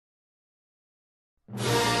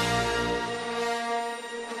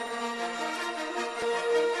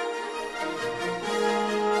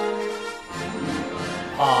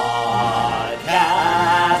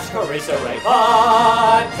Cristo Rey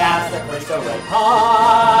podcast, the Cristo Rey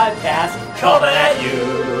podcast, coming at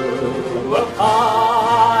you. A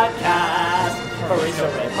podcast, Cristo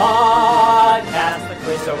Rey podcast, the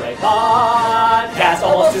Cristo Rey podcast,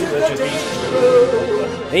 almost too good to be true.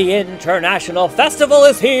 The International Festival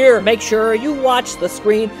is here. Make sure you watch the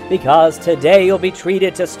screen because today you'll be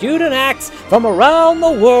treated to student acts from around the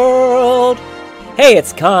world. Hey,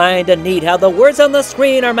 it's kinda neat how the words on the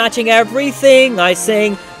screen are matching everything I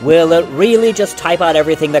sing. Will it really just type out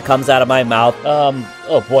everything that comes out of my mouth?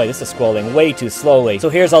 Oh boy, this is scrolling way too slowly. So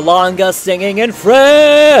here's Alonga singing in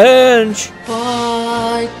French. Podcast,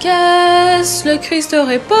 le Cristo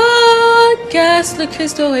Rey podcast, le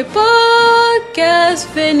Cristo Rey podcast,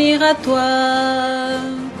 venir à toi.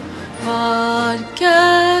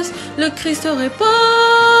 Podcast, le Cristo Rey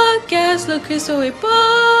podcast, le Cristo Rey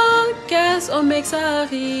podcast, on make ça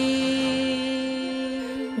arrive.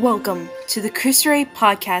 Welcome to the Cristo Rey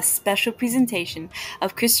podcast special presentation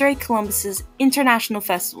of Cristo Rey Columbus's International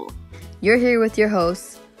Festival. You're here with your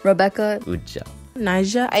hosts, Rebecca, Uja,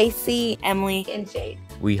 Naija, Icy, Emily, and Jade.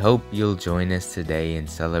 We hope you'll join us today in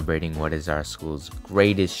celebrating what is our school's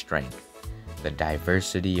greatest strength, the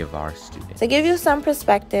diversity of our students. To give you some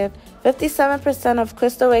perspective, 57% of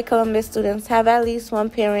Cristo Rey Columbus students have at least one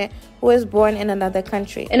parent who is born in another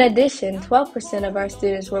country. In addition, 12% of our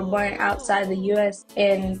students were born outside the U.S.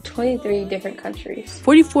 in 23 different countries.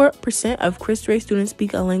 44% of Cristo Rey students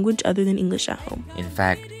speak a language other than English at home. In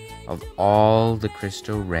fact, of all the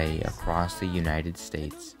Cristo Rey across the United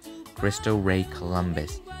States, Cristo Rey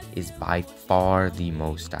Columbus is by far the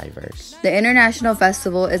most diverse. The International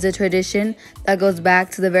Festival is a tradition that goes back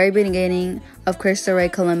to the very beginning of Cristo Rey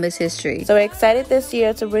Columbus history. So we're excited this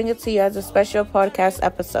year to bring it to you as a special podcast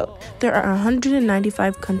episode. There are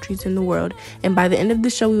 195 countries in the world, and by the end of the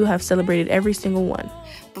show, we will have celebrated every single one.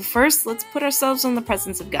 But first, let's put ourselves in the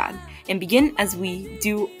presence of God and begin as we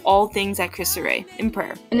do all things at Cristo Rey in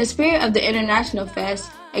prayer. In the spirit of the International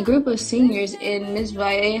Fest, a group of seniors in Ms.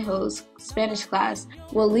 Vallejo's Spanish class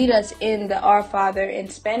will lead us in the Our Father in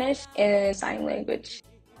Spanish and in sign language.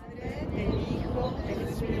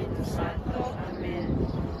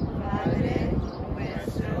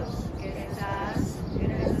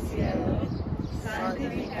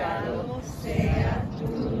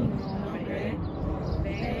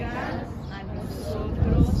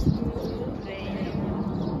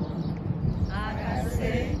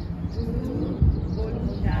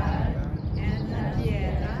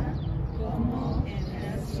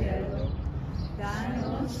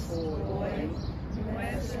 Danos hoy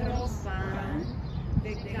nuestro pan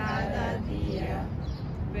de cada día.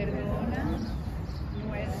 Perdona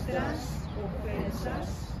nuestras ofensas,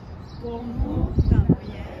 como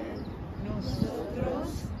también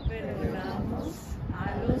nosotros perdonamos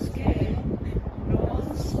a los que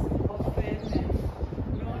nos ofenden.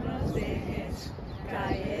 No nos dejes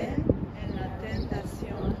caer en la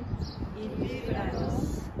tentación y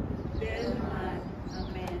líbranos del mal.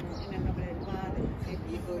 Amén. En el nombre del Padre, del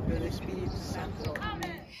Hijo y del Espíritu Santo.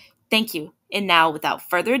 Amén. Thank you. And now, without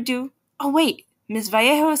further ado, oh wait, Ms.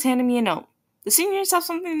 Vallejo is handing me a note. The seniors have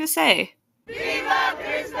something to say. Viva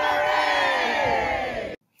Cristo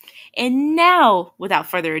Rey! And now, without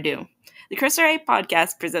further ado, the Cristo Rey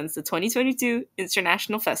podcast presents the 2022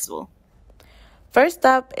 International Festival. First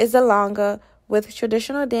up is the Langa with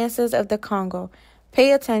traditional dances of the Congo.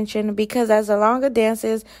 Pay attention because as the Langa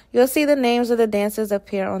dances, you'll see the names of the dancers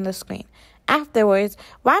appear on the screen. Afterwards,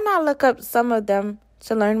 why not look up some of them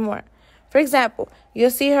to learn more? For example, you'll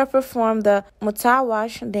see her perform the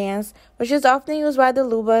Mutawash dance, which is often used by the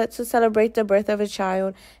Luba to celebrate the birth of a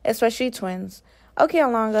child, especially twins. Okay,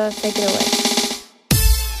 Alonga, take it away.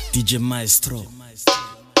 DJ Maestro.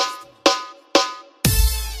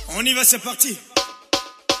 On y va, c'est parti.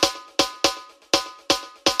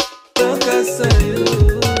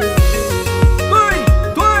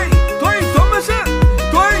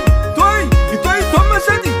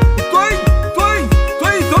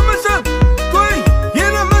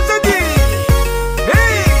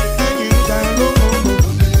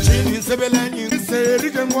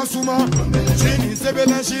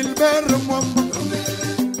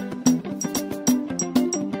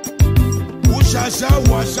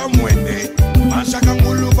 Washa mwende mashaka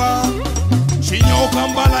nguluba shinyo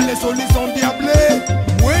kambala les solutions diable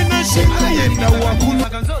mwene shika yenda wakulu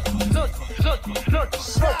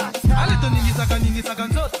ale tonini saka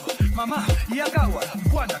nzoto mama yakawa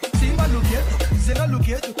bwana simba luketo sela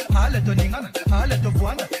luketo ale toningana ale to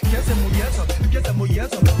bwana kese muyeso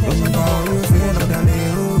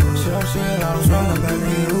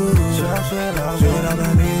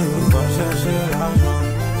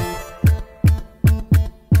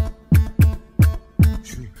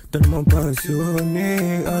tellement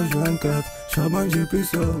passionné, H24, charbon j'ai plus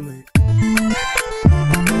sommeil.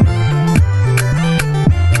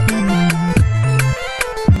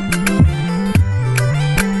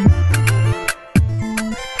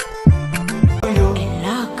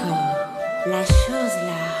 La chose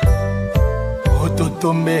là.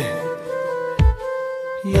 Ototombe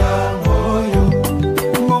ya moyo,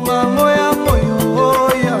 mongango ya moyo,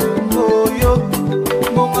 ya moyo,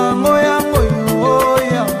 mongango ya moyo,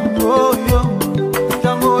 ya moyo,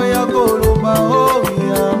 tango ya koloba,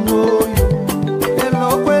 ya moyo,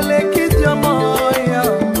 eloko eleki ya moyo, ya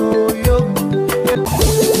moyo.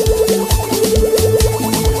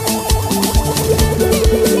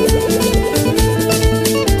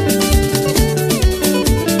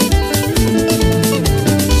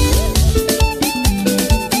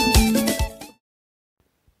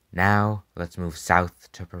 Now, let's move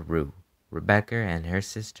south to Peru. Rebecca and her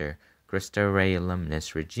sister, Cristo Rey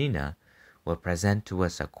alumnus Regina, will present to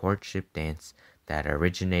us a courtship dance that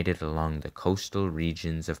originated along the coastal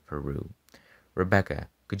regions of Peru. Rebecca,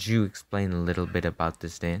 could you explain a little bit about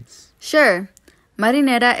this dance? Sure.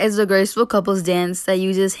 Marinera is a graceful couples dance that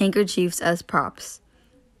uses handkerchiefs as props.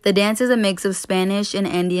 The dance is a mix of Spanish and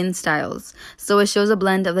Andean styles, so it shows a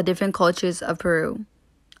blend of the different cultures of Peru.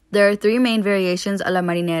 There are 3 main variations a la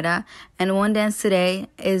marinera, and one dance today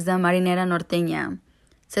is the marinera norteña.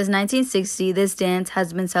 Since 1960, this dance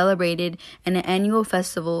has been celebrated in an annual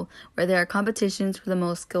festival where there are competitions for the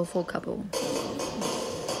most skillful couple.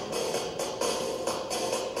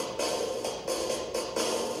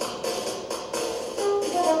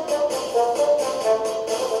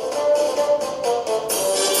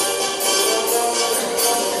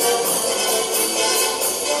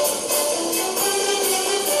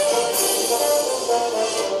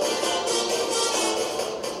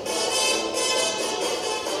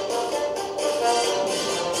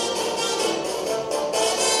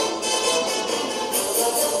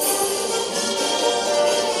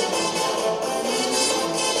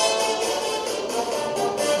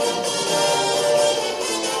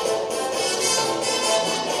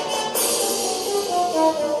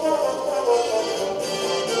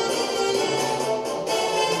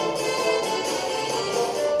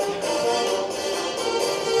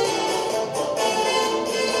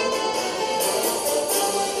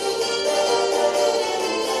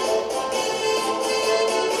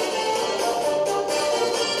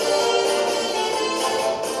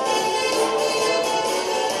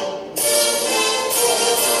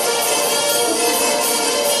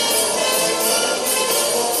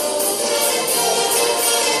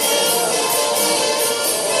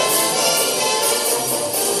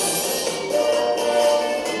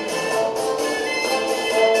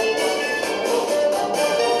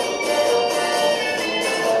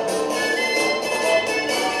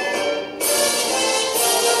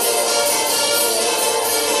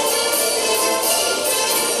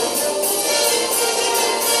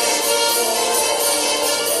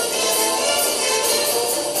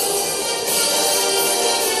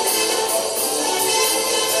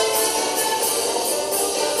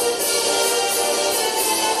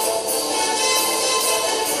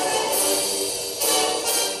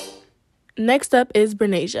 Next up is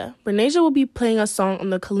Bernasia. Bernasia will be playing a song on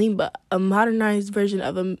the kalimba, a modernized version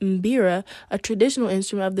of a mbira, a traditional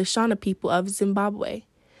instrument of the Shona people of Zimbabwe.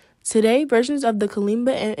 Today, versions of the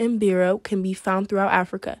kalimba and mbira can be found throughout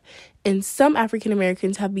Africa, and some African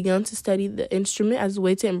Americans have begun to study the instrument as a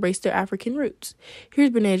way to embrace their African roots. Here's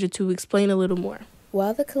Bernasia to explain a little more.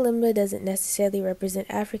 While the kalimba doesn't necessarily represent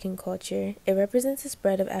African culture, it represents the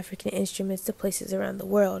spread of African instruments to places around the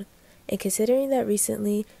world. And considering that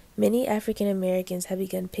recently, many African Americans have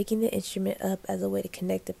begun picking the instrument up as a way to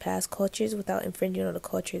connect to past cultures without infringing on a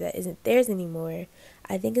culture that isn't theirs anymore,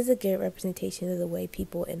 I think is a good representation of the way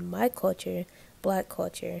people in my culture, Black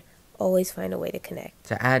culture, always find a way to connect.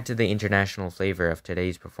 To add to the international flavor of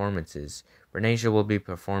today's performances, Bernasia will be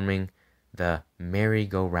performing The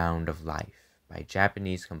Merry-Go-Round of Life by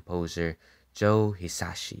Japanese composer Joe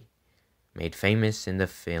Hisaishi, made famous in the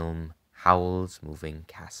film Howl's Moving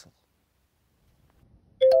Castle.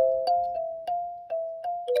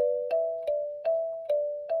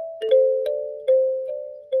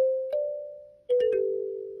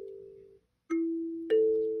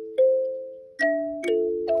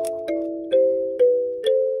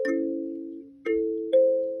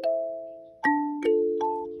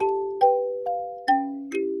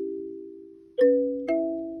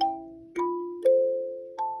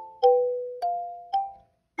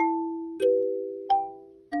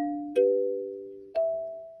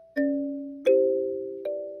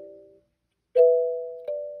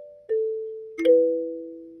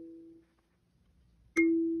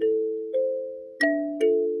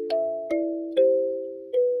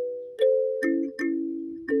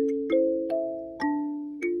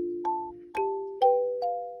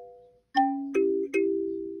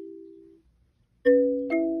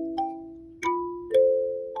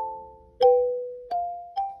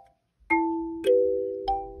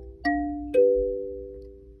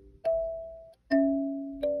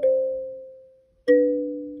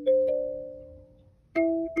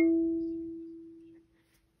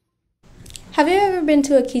 Have you ever been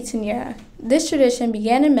to a quinceañera? This tradition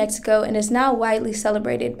began in Mexico and is now widely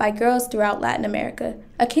celebrated by girls throughout Latin America.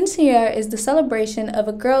 A quinceañera is the celebration of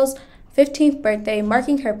a girl's 15th birthday,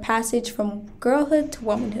 marking her passage from girlhood to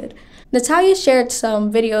womanhood. Natalia shared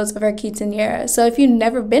some videos of her quinceañera, so if you've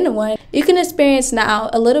never been to one, you can experience now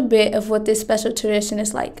a little bit of what this special tradition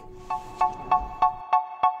is like.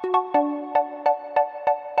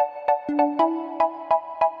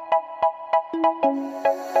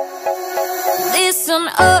 Dicen,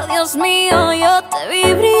 oh Dios mío, yo te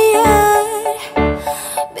vi brillar.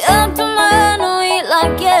 Veo tu mano y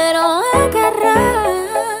la quiero agarrar.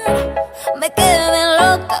 Me quedé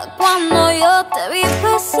loca cuando yo te vi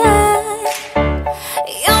pasar.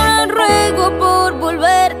 Y ahora ruego por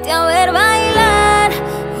volverte a ver bailar.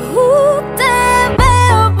 Te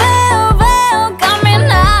veo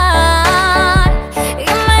caminar. Y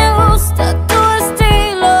me gusta tu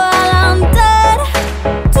estilo al andar.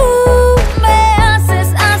 Tú me haces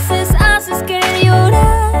querer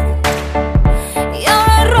llorar. Y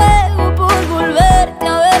ahora ruego por volverte a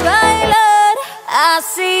ver bailar.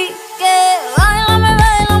 Así que bailame,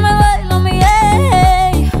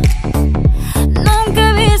 yeah. Nunca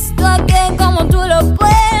he visto a quien como tú lo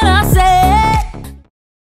puedes hacer.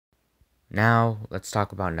 Now, let's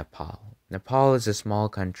talk about Nepal. Nepal is a small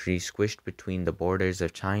country squished between the borders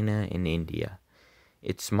of China and India.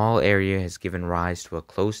 Its small area has given rise to a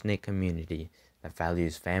close-knit community that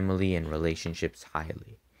values family and relationships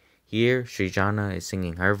highly. Here, Srijana is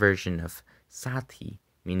singing her version of Sathi,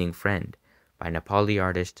 meaning friend, by Nepali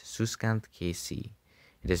artist Suskant KC.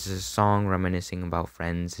 It is a song reminiscing about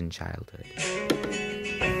friends in childhood.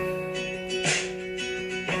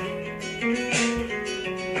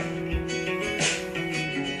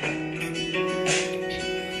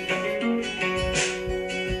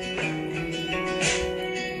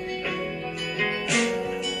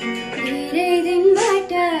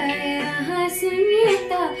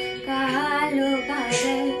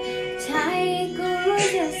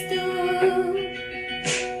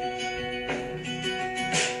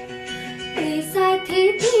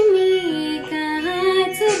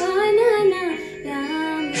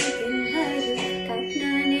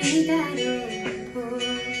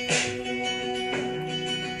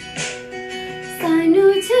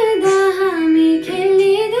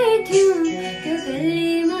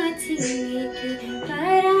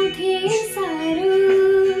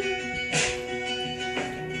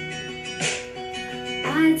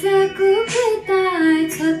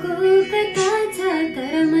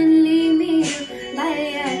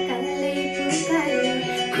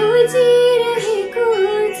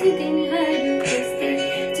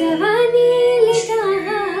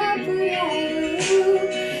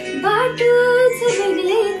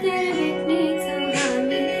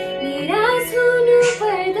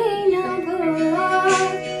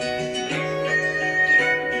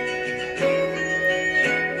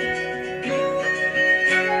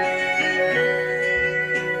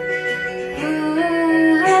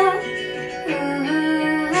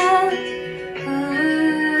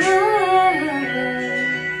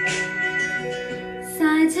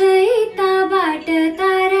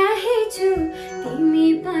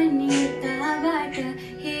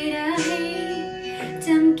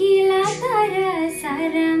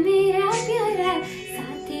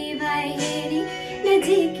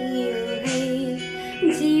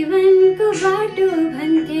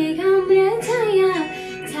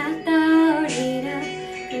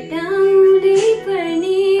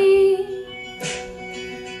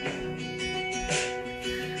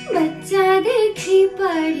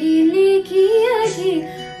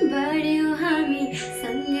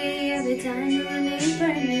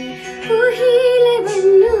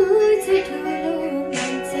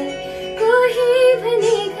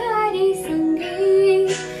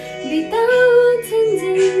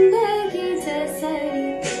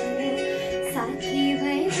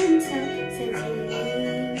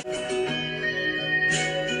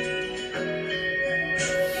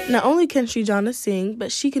 Not only can Srijana sing,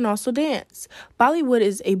 but she can also dance. Bollywood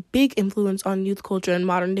is a big influence on youth culture in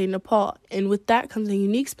modern-day Nepal, and with that comes a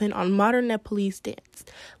unique spin on modern Nepalese dance.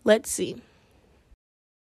 Let's see.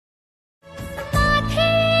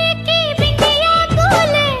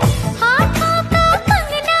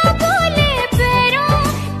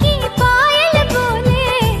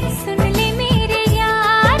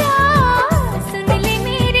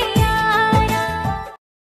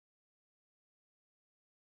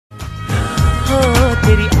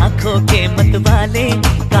 तेरी आंखों के मतवाले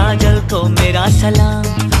काजल को मेरा सलाम,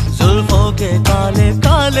 जुल्फों के काले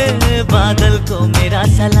काले बादल को मेरा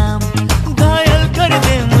सलाम, घायल कर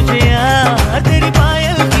दे मुझे यार तेरी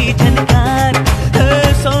पायल की झनकार।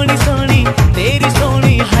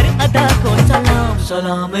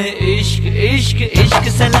 सलाम इश्क इश्क इश्क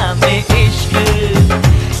सलाम इश्क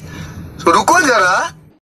रुको जरा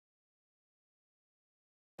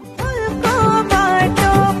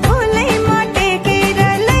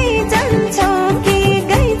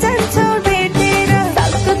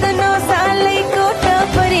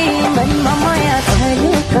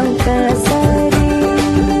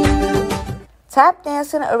Tap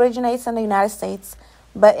dancing originates in the United States,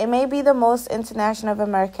 but it may be the most international of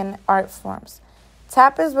American art forms.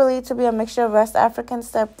 Tap is believed to be a mixture of West African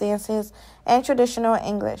step dances and traditional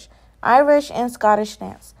English, Irish, and Scottish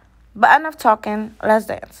dance. But enough talking, let's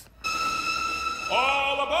dance.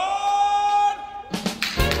 All aboard!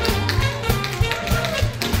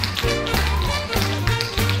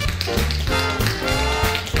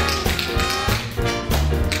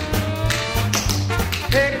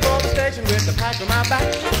 Heading for the station with the pack on my back.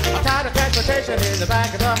 I'm tired of transportation in the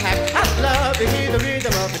back of the hack. I love to hear the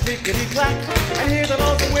rhythm of the tickety-clack and hear the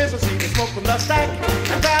lonesome whistle, see the smoke from the stack.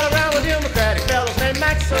 And battle around with Democratic fellows named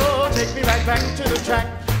Max, so take me right back to the track.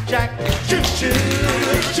 Jack, choo-choo,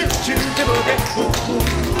 choo-choo, choo-boogie, woo-woo,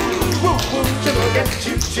 woo-woo, choo-boogie,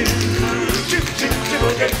 choo-choo, choo-choo,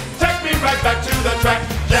 choo-boogie. Take me right back to the track.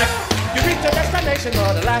 Jack, you reach your destination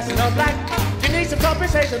or the last in the black. You need some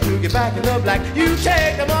compensation to get back in the black. You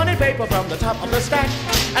take the morning paper from the top of the stack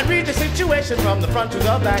and read the situation from the front to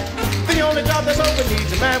the back. The only job that's open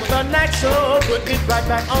needs a man with a knack, so put it right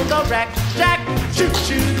back on the rack. Jack,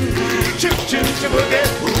 choo-choo, choo-choo, choo-boogie,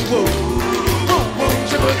 woo-woo, woo-woo,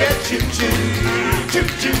 choo-boogie, choo-choo,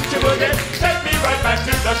 choo-choo, choo-boogie. Take me right back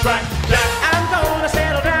to the track. Jack, I'm gonna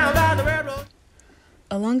settle down by the railroad.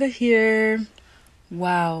 Alonga here.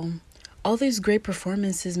 Wow. All these great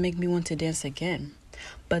performances make me want to dance again.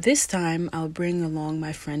 But this time, I'll bring along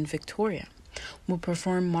my friend Victoria. We'll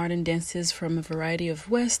perform modern dances from a variety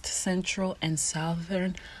of West, Central, and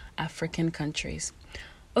Southern African countries.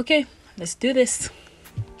 Okay, let's do this.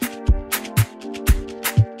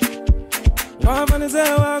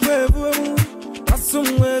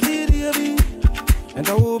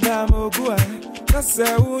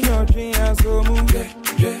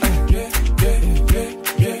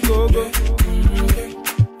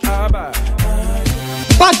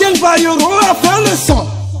 Baguette va y avoir à faire le son.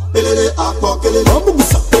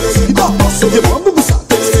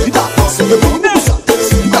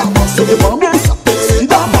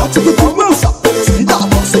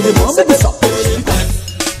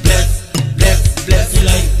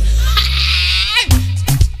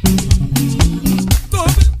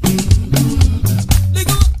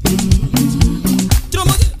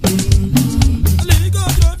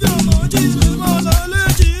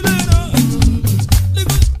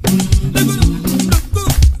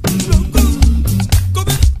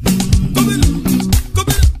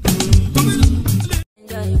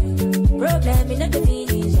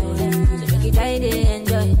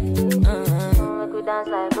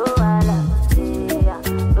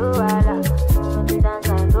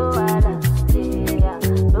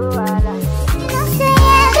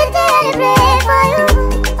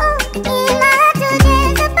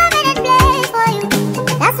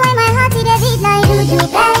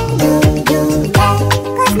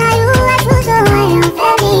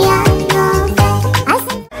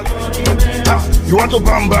 You want to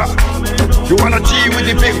bamba? You wanna G with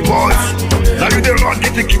the big boys? Now you the wrong,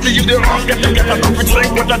 get the kitty, you the wrong, get the coffee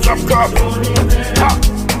drink with a drop cup. Ha!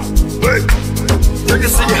 Wait, take a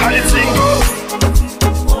see how the thing goes.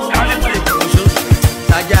 How the thing goes.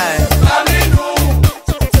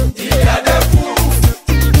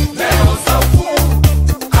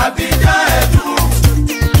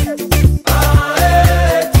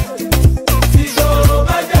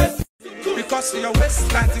 Because your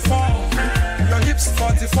waist 94, your hips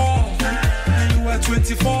 44, and you are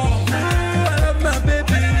 24. I love my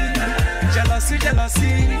baby. Jealousy,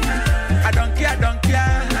 jealousy. I don't care,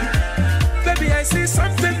 Baby, I see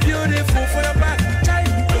something beautiful for your back.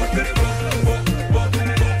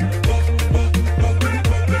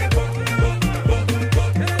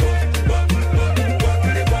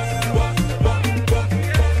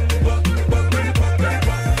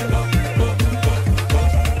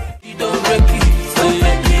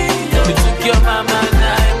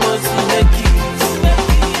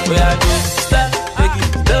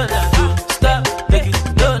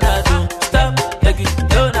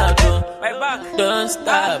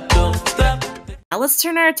 Now let's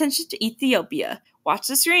turn our attention to Ethiopia. Watch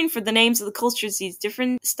the screen for the names of the cultures these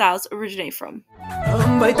different styles originate from.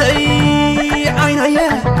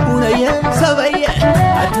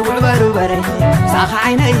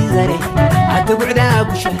 تبعدا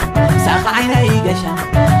بوشة ساق عيني قشا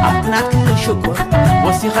عطنات كل شكر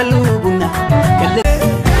وصي خلوبنا كل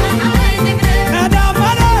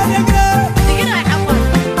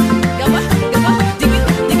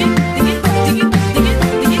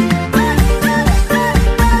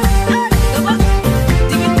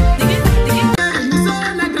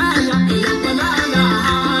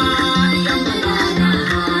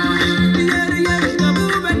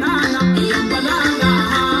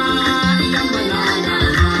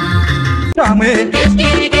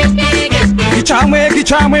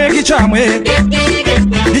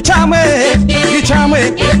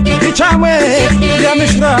Gichame,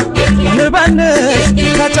 Yamishra, Nebanes,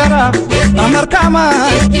 Katara,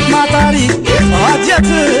 Amarkamas, Matari, Adjat,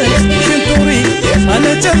 Shinturi,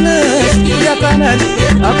 Anachanas, Yatanas,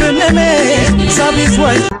 Abeneme,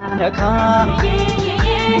 Sabisway.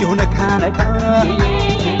 Yonaka,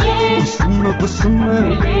 Kusum,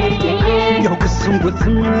 Yokusum,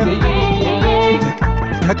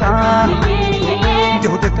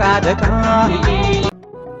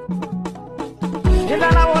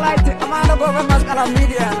 Ilana walaite amana goga maskala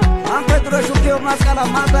media am Pedro shukio maskala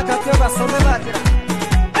mata kateba sorela tira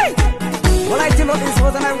hey walaite lo is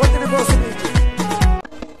wazana wotri gosu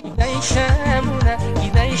يدايشامونا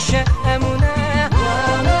يدايشامونا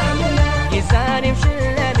يزارم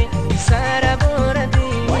شلامي يسار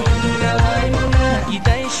بوردي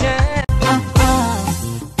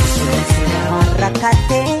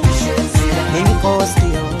Rakate,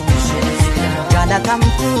 Ninkostio, Gana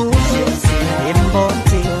Kampu,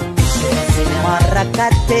 Imbotio,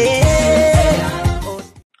 Marakate.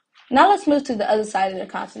 Now let's move to the other side of the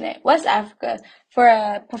continent, West Africa, for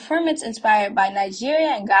a performance inspired by Nigeria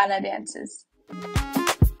and Ghana dances.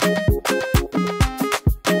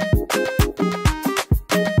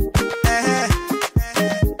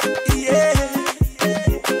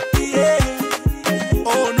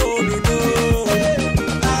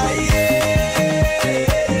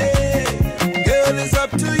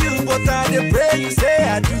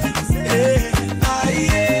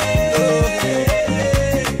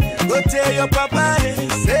 Your papa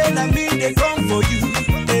say na me they come for you.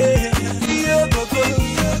 Yo go go,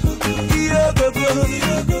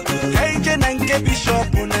 Kenje nanke bishop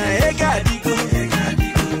na ega digo.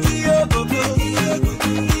 Yo go go,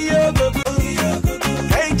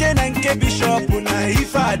 Kenje nanke bishop na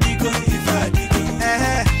ifa digo.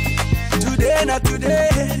 Today na today,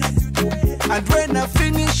 and when I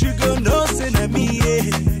finish you go no say na me.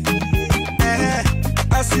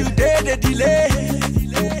 As you did the delay.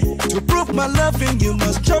 To prove my loving, you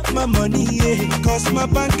must chop my money, yeah. Cause my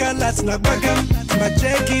bank alerts na bagam, my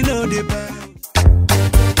checking on the bank.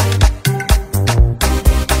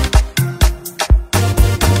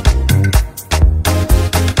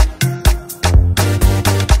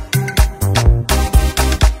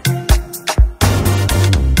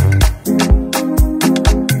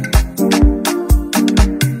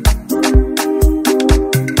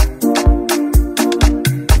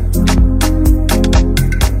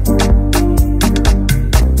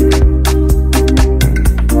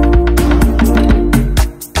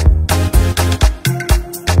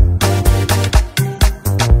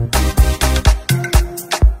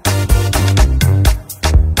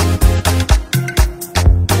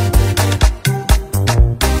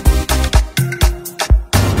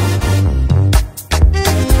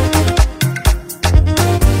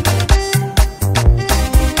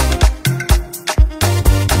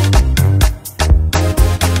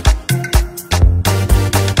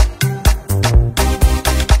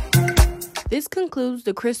 This concludes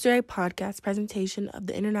the Cristo Rey podcast presentation of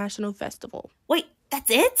the International Festival. Wait,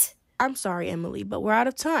 that's it? I'm sorry, Emily, but we're out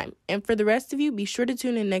of time. And for the rest of you, be sure to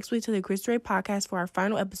tune in next week to the Cristo Rey podcast for our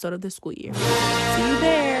final episode of the school year. See you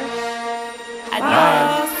there.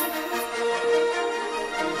 Bye.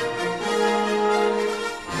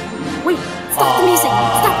 Wait, stop the music!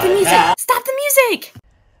 Stop the music! Stop the music!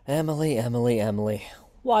 Emily.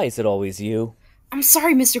 Why is it always you? I'm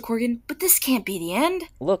sorry, Mr. Corgan, but this can't be the end.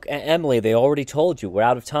 Look, Emily, they already told you. We're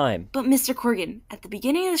out of time. But Mr. Corgan, at the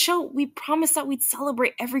beginning of the show, we promised that we'd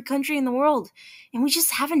celebrate every country in the world, and we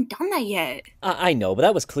just haven't done that yet. I know, but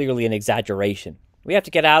that was clearly an exaggeration. We have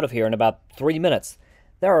to get out of here in about 3 minutes.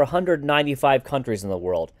 There are 195 countries in the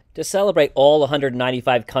world. To celebrate all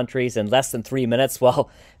 195 countries in less than 3 minutes, well,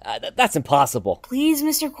 that's impossible. Please,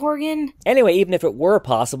 Mr. Corgan. Anyway, even if it were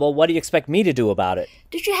possible, what do you expect me to do about it?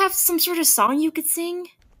 Did you have some sort of song you could sing?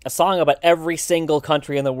 A song about every single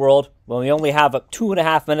country in the world when we only have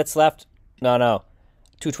 2.5 minutes left? No.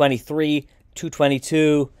 223,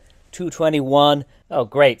 222, 221. Oh,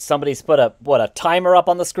 great. Somebody's put a timer up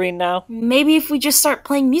on the screen now? Maybe if we just start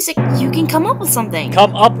playing music, you can come up with something.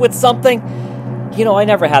 Come up with something? You know, I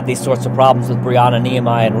never had these sorts of problems with Brianna,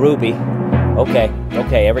 Nehemiah, and Ruby.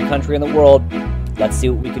 Okay, every country in the world, let's see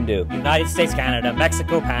what we can do. United States, Canada,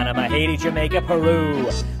 Mexico, Panama, Haiti, Jamaica, Peru,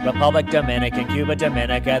 Republic Dominican, Cuba,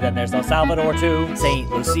 Dominica, then there's El Salvador too, St.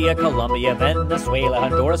 Lucia, Colombia, Venezuela,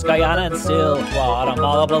 Honduras, Guyana, and still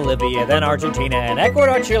Guatemala, Bolivia, then Argentina, and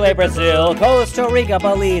Ecuador, Chile, Brazil, Costa Rica,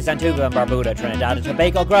 Belize, Antigua and Barbuda, Trinidad and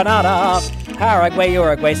Tobago, Grenada, Paraguay,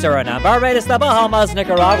 Uruguay, Suriname, Barbados, the Bahamas,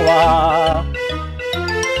 Nicaragua,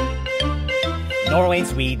 Norway and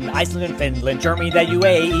Sweden, Iceland and Finland, Germany, the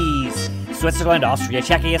UAEs, Switzerland, Austria,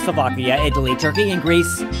 Czechoslovakia, Italy, Turkey and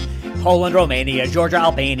Greece, Poland, Romania, Georgia,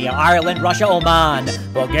 Albania, Ireland, Russia, Oman,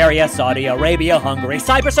 Bulgaria, Saudi Arabia, Hungary,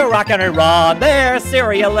 Cyprus, Iraq, and Iran. There's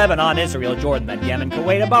Syria, Lebanon, Israel, Jordan, then Yemen,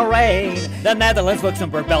 Kuwait, and Bahrain. The Netherlands,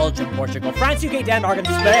 Luxembourg, Belgium, Portugal, France, UK, Denmark, and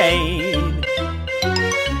Spain.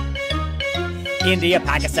 India,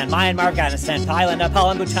 Pakistan, Myanmar, Afghanistan, Thailand, Nepal,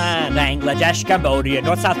 and Bhutan, Bangladesh, Cambodia,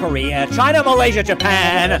 North South Korea, China, Malaysia,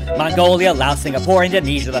 Japan, Mongolia, Laos, Singapore,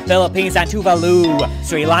 Indonesia, the Philippines, and Tuvalu,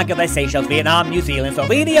 Sri Lanka, the Seychelles, Vietnam, New Zealand,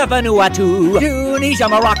 Slovenia, Vanuatu, Tunisia,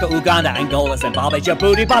 Morocco, Uganda, Angola, Zimbabwe,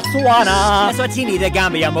 Djibouti, Botswana, Eswatini, the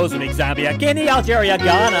Gambia, Mozambique, Zambia, Guinea, Algeria,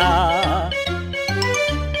 Ghana,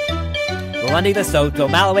 Burundi, Lesotho,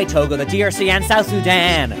 Malawi, Togo, the DRC, and South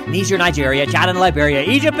Sudan, Niger, Nigeria, Chad and Liberia,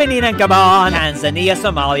 Egypt, Benin, and Gabon, Tanzania,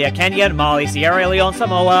 Somalia, Kenya and Mali, Sierra Leone,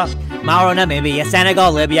 Samoa, Mauro, Namibia,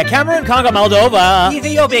 Senegal, Libya, Cameroon, Congo, Moldova,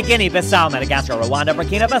 Ethiopia, Guinea, Bissau, Madagascar, Rwanda,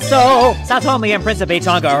 Burkina Faso, Sao Tome and Principe,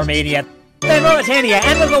 Tonga, Armenia, then Mauritania,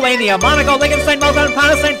 and Lithuania, Monaco, Liechtenstein, Malta, and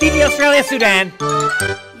Palestine, Fiji, Australia, Sudan.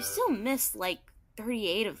 You still missed like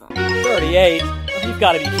 38 of them. 38? Oh, you've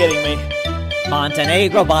got to be kidding me.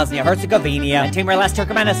 Montenegro, Bosnia, Herzegovina, Timor-Leste,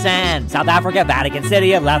 Turkmenistan, South Africa, Vatican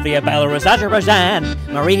City, Latvia, Belarus, Azerbaijan,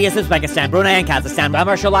 Mauritius, Uzbekistan, Brunei, and Kazakhstan,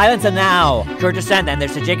 Marshall Islands, and now Kyrgyzstan, then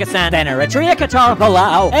there's Tajikistan, then Eritrea, Qatar, and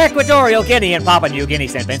Palau, Equatorial Guinea, and Papua New Guinea,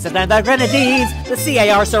 St. Vincent, and the Grenadines, the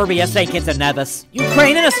CAR, Serbia, St. Kitts and Nevis,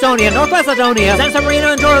 Ukraine and Estonia, North Macedonia, San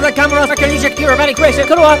Marino, Andorra, the Comoros, Micronesia, Kiribati, Croatia,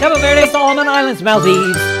 Kurua, Cabo Verde, Solomon Islands,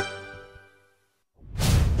 Maldives.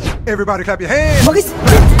 Everybody clap your hands. Clap,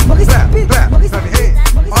 clap your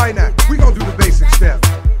hands. All right now, we gonna do the basic step.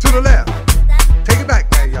 To the left. Take it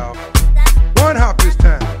back now, y'all. One hop this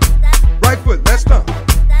time. Right foot, let's stomp.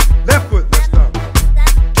 Left foot, let's stomp.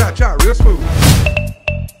 Cha-cha, real smooth.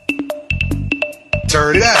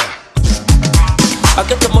 Turn it out. I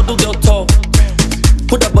get the model girl tall.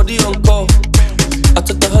 Put that body on call. I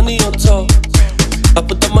took the honey on top. I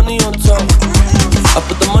put the money on top. I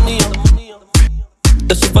put the money on.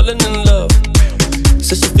 That she falling in love.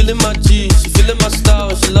 Says she feeling my G, she feeling my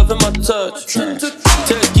style, she loving my touch.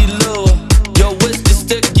 Take it lower, your waist is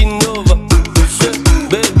taking over.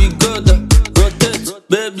 Baby, go down, rotate,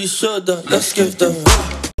 baby, shoulder. Let's give them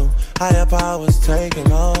higher powers taking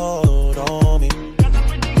hold on me.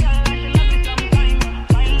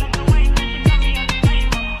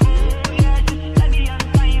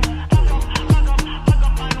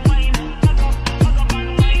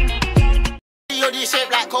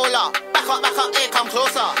 Shaped like cola. Back up, here, come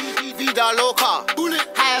closer. Vida loca.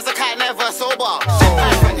 High as a cat, never sober. Sit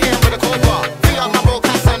back from here with a cobra. Free up my bro,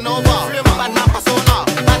 Casanova. Bad man persona.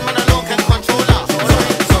 Bad man alone can control her.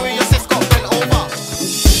 Sorry, your sis got bent over.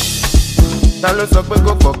 Now let's go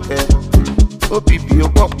fuck it. OPP, O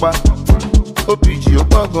Papa. OPG, O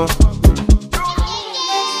Pago.